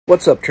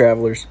What's up,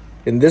 travelers?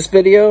 In this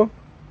video,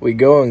 we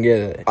go and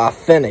get an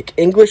authentic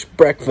English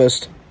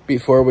breakfast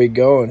before we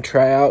go and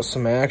try out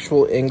some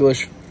actual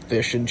English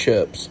fish and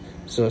chips.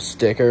 So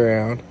stick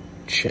around,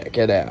 check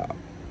it out.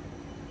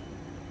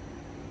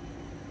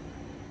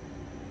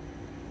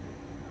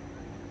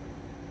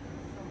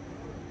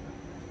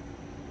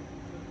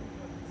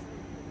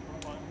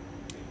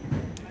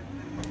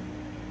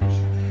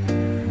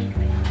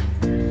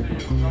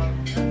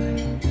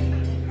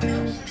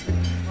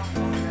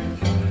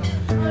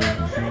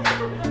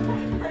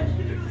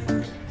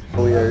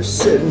 We are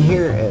sitting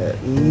here at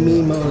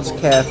Nemo's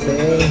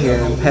Cafe here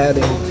in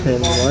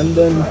Paddington,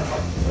 London,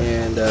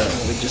 and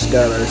we just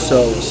got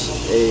ourselves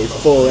a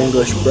full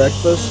English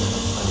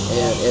breakfast,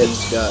 and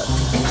it's got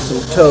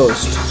some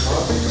toast,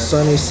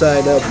 sunny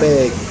side up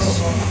eggs,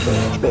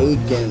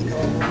 bacon,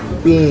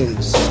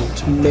 beans, some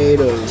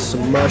tomatoes,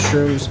 some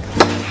mushrooms,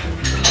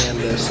 and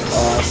this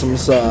awesome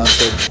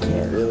sausage.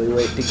 Can't really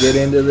wait to get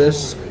into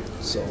this.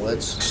 So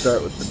let's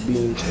start with the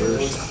beans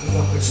first.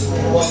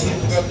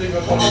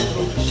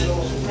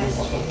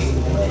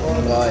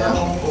 Oh yeah.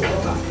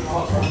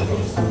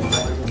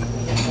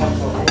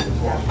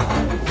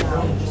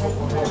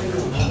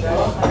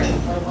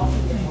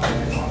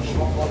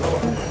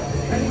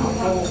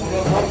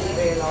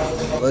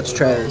 Let's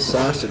try this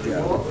sausage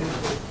out.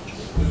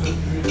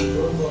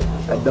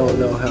 I don't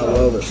know how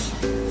well this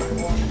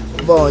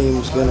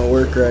volume's gonna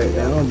work right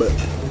now, but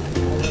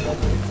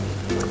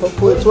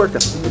hopefully it's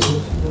working.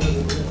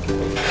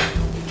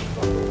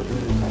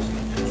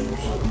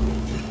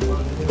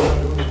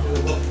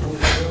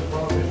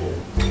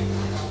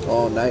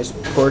 Oh, nice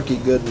porky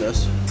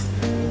goodness.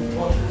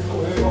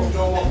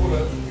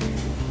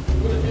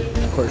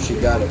 Of course, you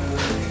gotta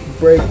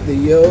break the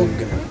yolk.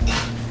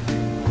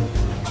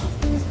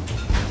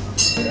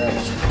 Grab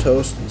some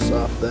toast and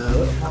sop that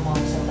up.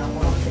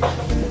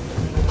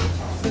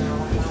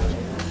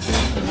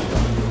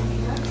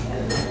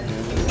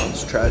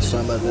 Let's try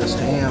some of this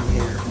ham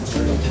here,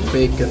 or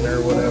bacon or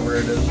whatever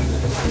it is.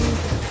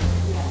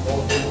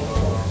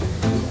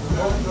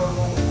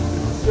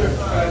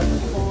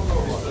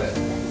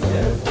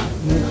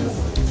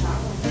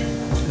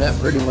 That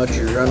pretty much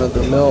your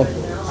run-of-the-mill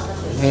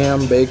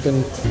ham,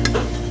 bacon.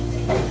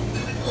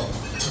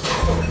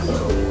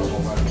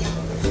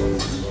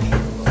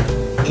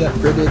 Yeah,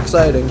 pretty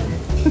exciting.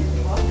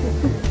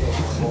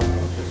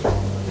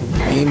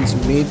 Beans,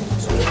 meat,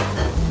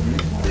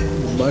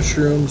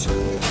 mushrooms,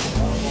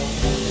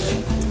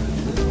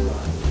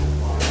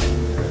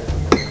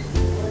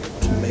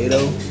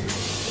 tomato,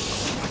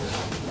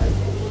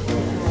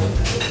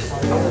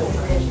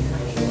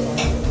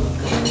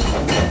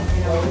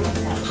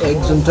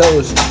 eggs and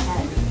toast.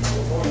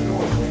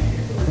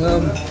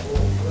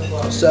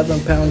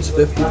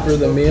 £7.50 for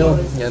the meal,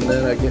 and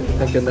then I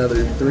think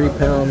another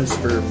 £3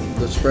 for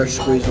this fresh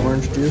squeezed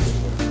orange juice.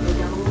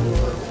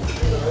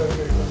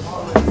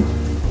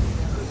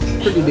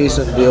 Pretty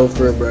decent deal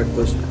for a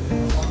breakfast.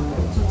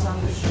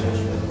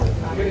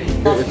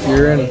 If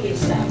you're in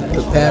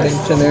the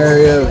Paddington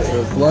area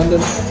of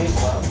London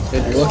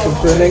and you're looking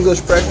for an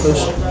English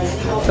breakfast,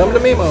 come to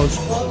Nemo's.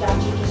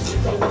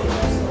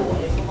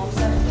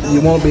 You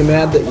won't be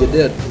mad that you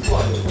did.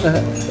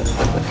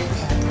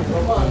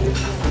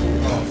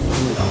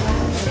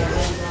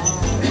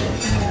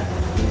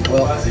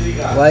 Well,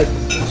 like,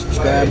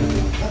 subscribe,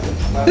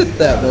 hit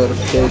that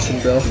notification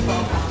bell.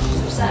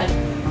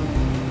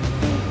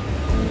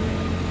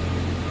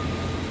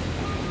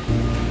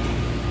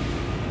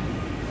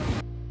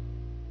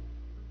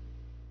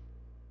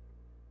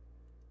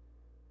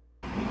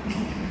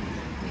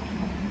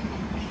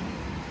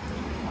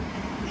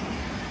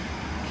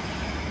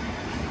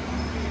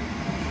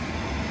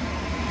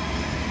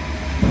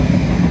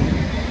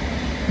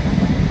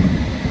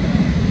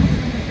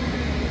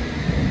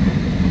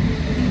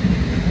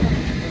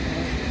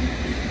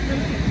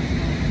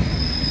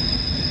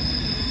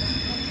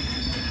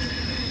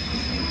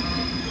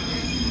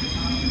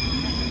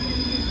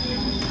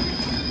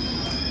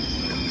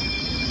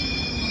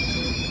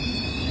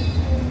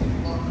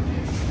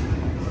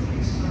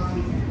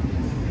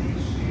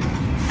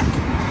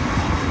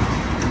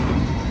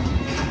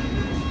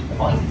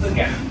 Find the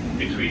gap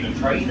between the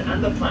train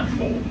and the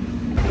platform.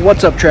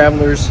 What's up,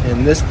 travelers?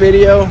 In this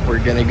video,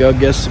 we're gonna go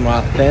get some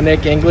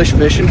authentic English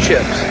fish and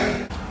chips.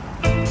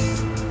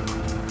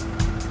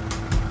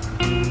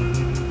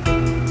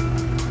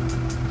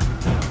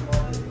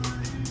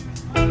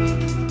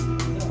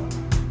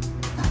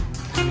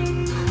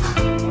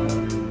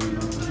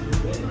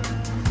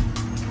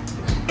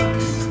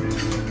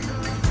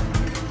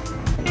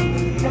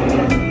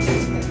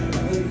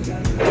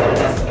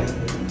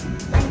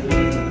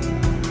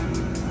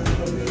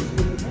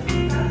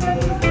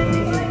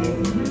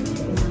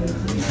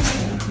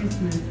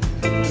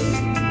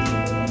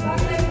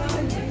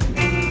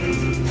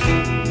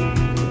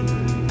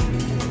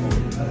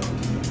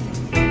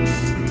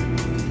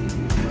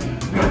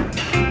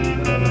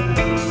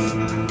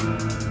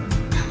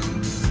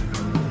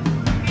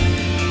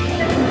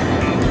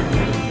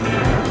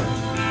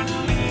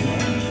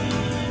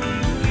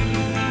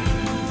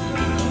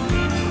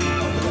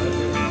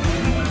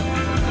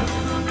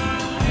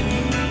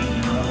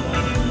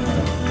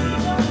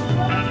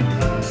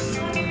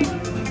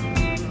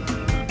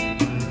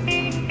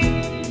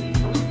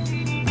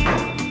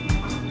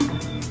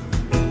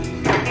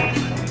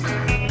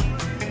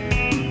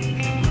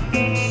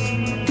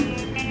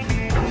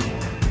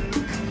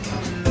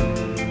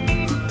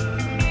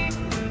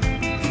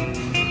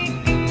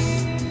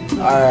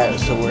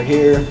 So we're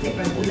here.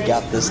 We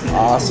got this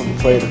awesome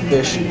plate of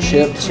fish and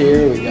chips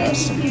here. We got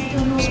some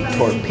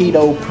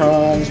torpedo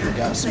prawns. We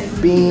got some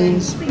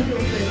beans,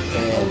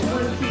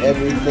 and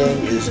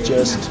everything is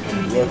just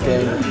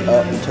looking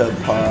up to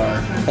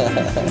par.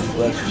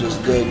 Let's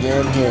just dig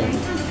in here.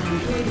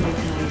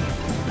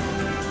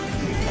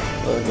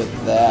 Look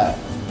at that.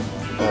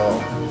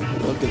 Oh,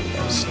 look at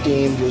the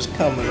steam just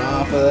coming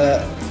off of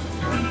that.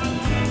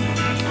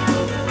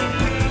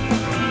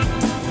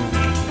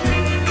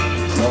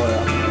 Oh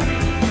yeah,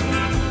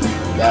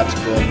 that's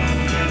good.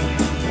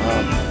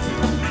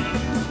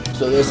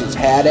 So this is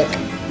haddock.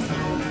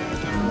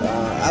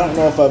 I don't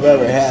know if I've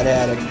ever had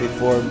haddock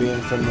before,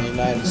 being from the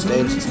United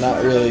States. It's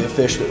not really a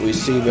fish that we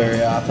see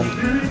very often.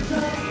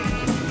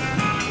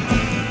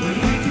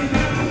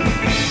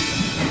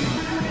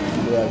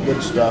 Yeah,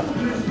 good stuff.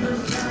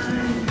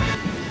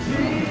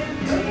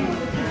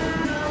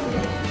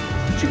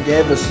 She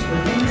gave us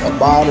a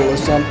bottle of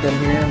something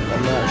here.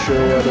 I'm not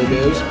sure what it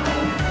is.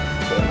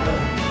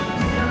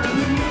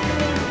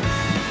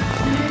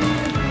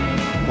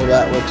 Well,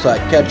 that looks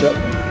like ketchup.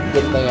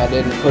 Good thing I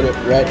didn't put it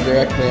right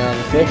directly on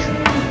the fish.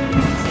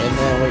 And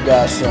then we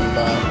got some,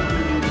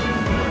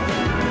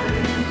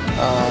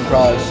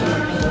 probably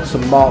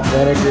some malt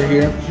vinegar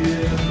here.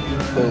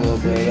 Put a little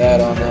bit of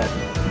that on that.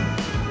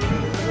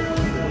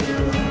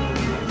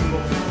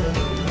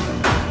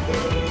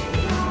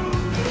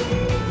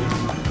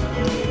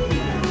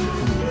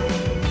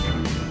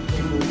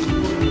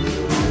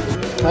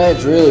 Hey,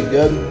 it's really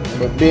good,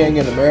 but being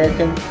an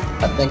American,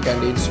 I think I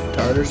need some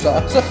tartar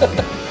sauce.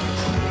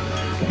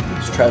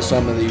 Let's try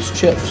some of these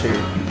chips here.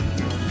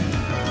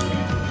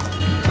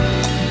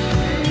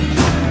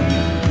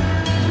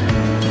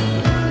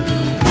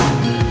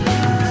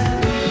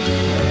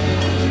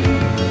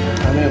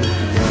 I mean,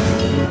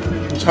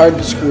 it's hard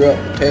to screw up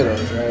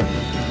potatoes, right?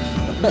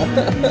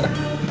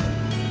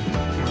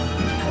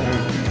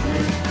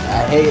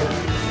 I hate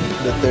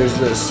that there's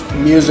this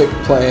music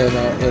playing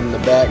in the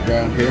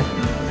background here.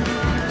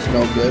 It's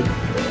no good.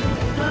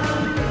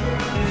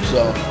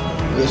 So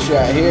this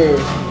right here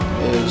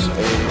is a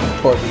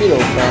torpedo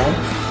prawn.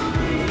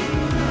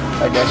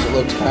 I guess it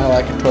looks kind of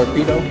like a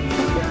torpedo.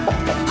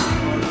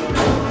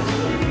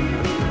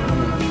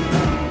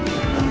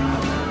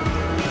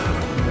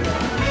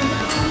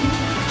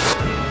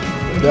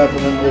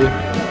 Definitely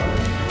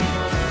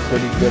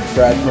pretty good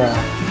fried prawn.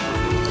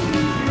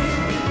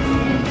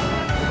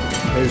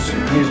 Here's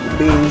the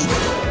beans.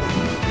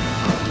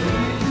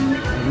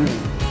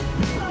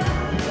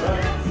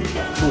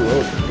 Ooh,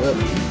 those are good.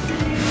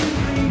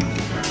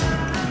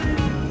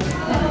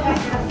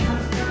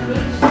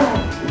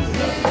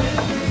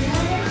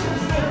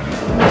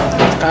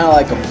 It's kind of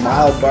like a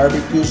mild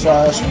barbecue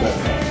sauce, but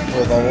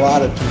with a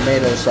lot of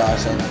tomato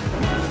sauce in it.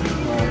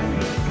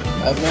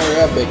 I've never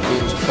had baked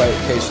beans quite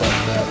taste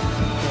like that.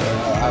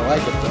 I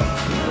like it though.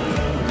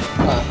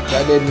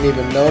 I didn't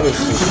even notice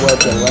the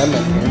wedge of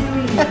lemon here.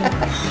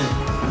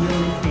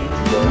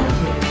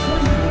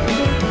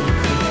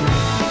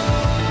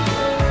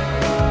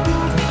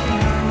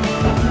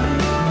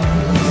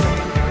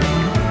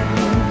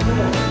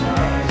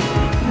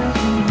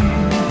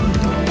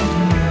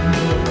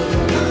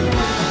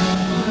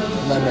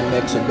 Lemon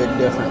makes a big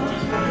difference.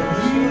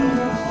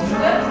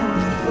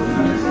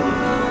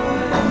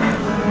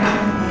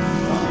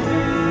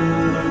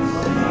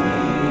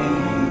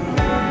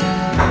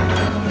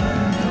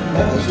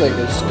 This thing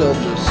is still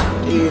just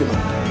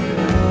steaming.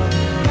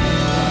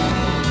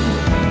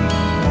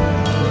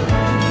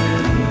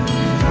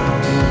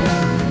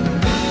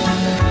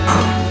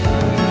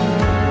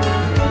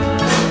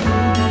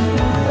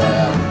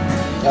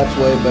 That's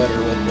way better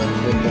with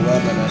the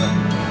lemon in it.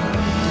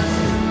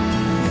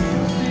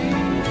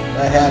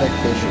 That haddock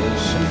fish was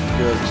some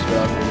good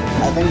stuff.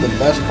 I think the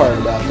best part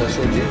about this,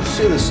 did you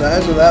see the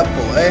size of that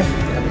fillet?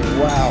 I mean,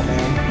 wow,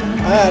 man.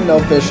 I had no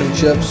fish and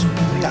chips.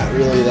 Not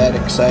really that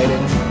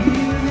exciting.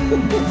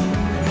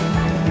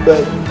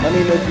 But, I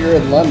mean, if you're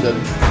in London,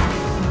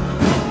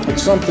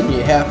 it's something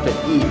you have to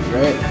eat,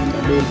 right?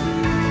 I mean,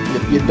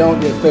 if you don't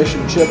get fish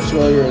and chips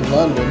while you're in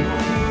London,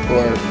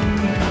 or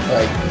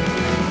like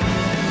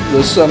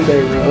the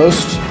Sunday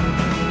roast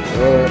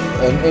or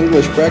an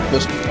English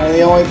breakfast, and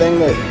the only thing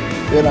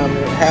that I'm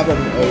having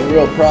a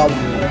real problem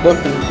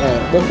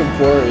looking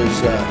for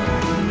is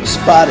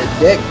spotted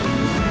dick.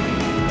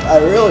 I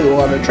really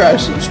want to try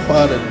some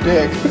spotted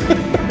dick.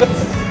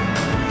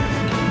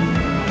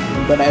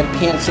 But I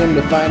can't seem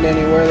to find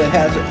anywhere that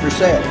has it for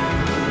sale.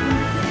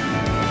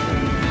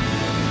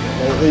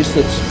 Or at least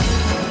it's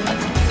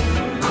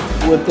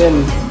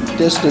within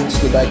distance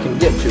that I can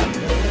get to.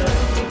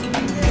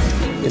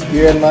 If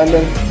you're in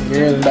London,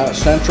 you're in about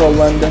central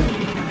London,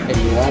 and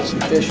you want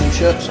some fish and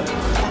chips,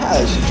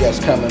 I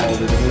suggest coming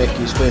over to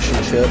Mickey's Fish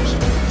and Chips.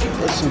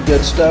 It's some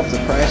good stuff. The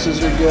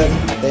prices are good.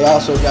 They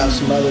also got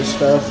some other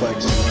stuff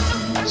like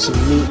some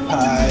meat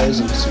pies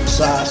and some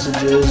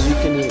sausages. You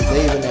can eat.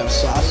 They even have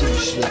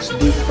sausage that's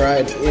deep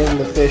fried in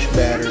the fish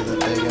batter that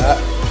they got.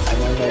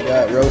 And then they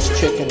got roast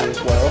chicken as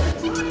well.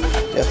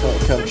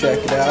 Definitely come check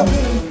it out.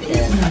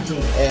 And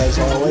as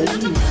always,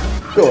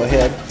 go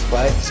ahead,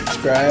 like,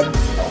 subscribe,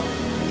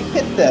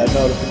 hit that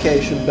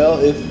notification bell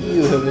if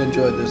you have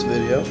enjoyed this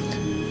video,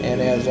 and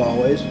as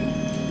always,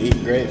 eat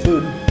great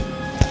food.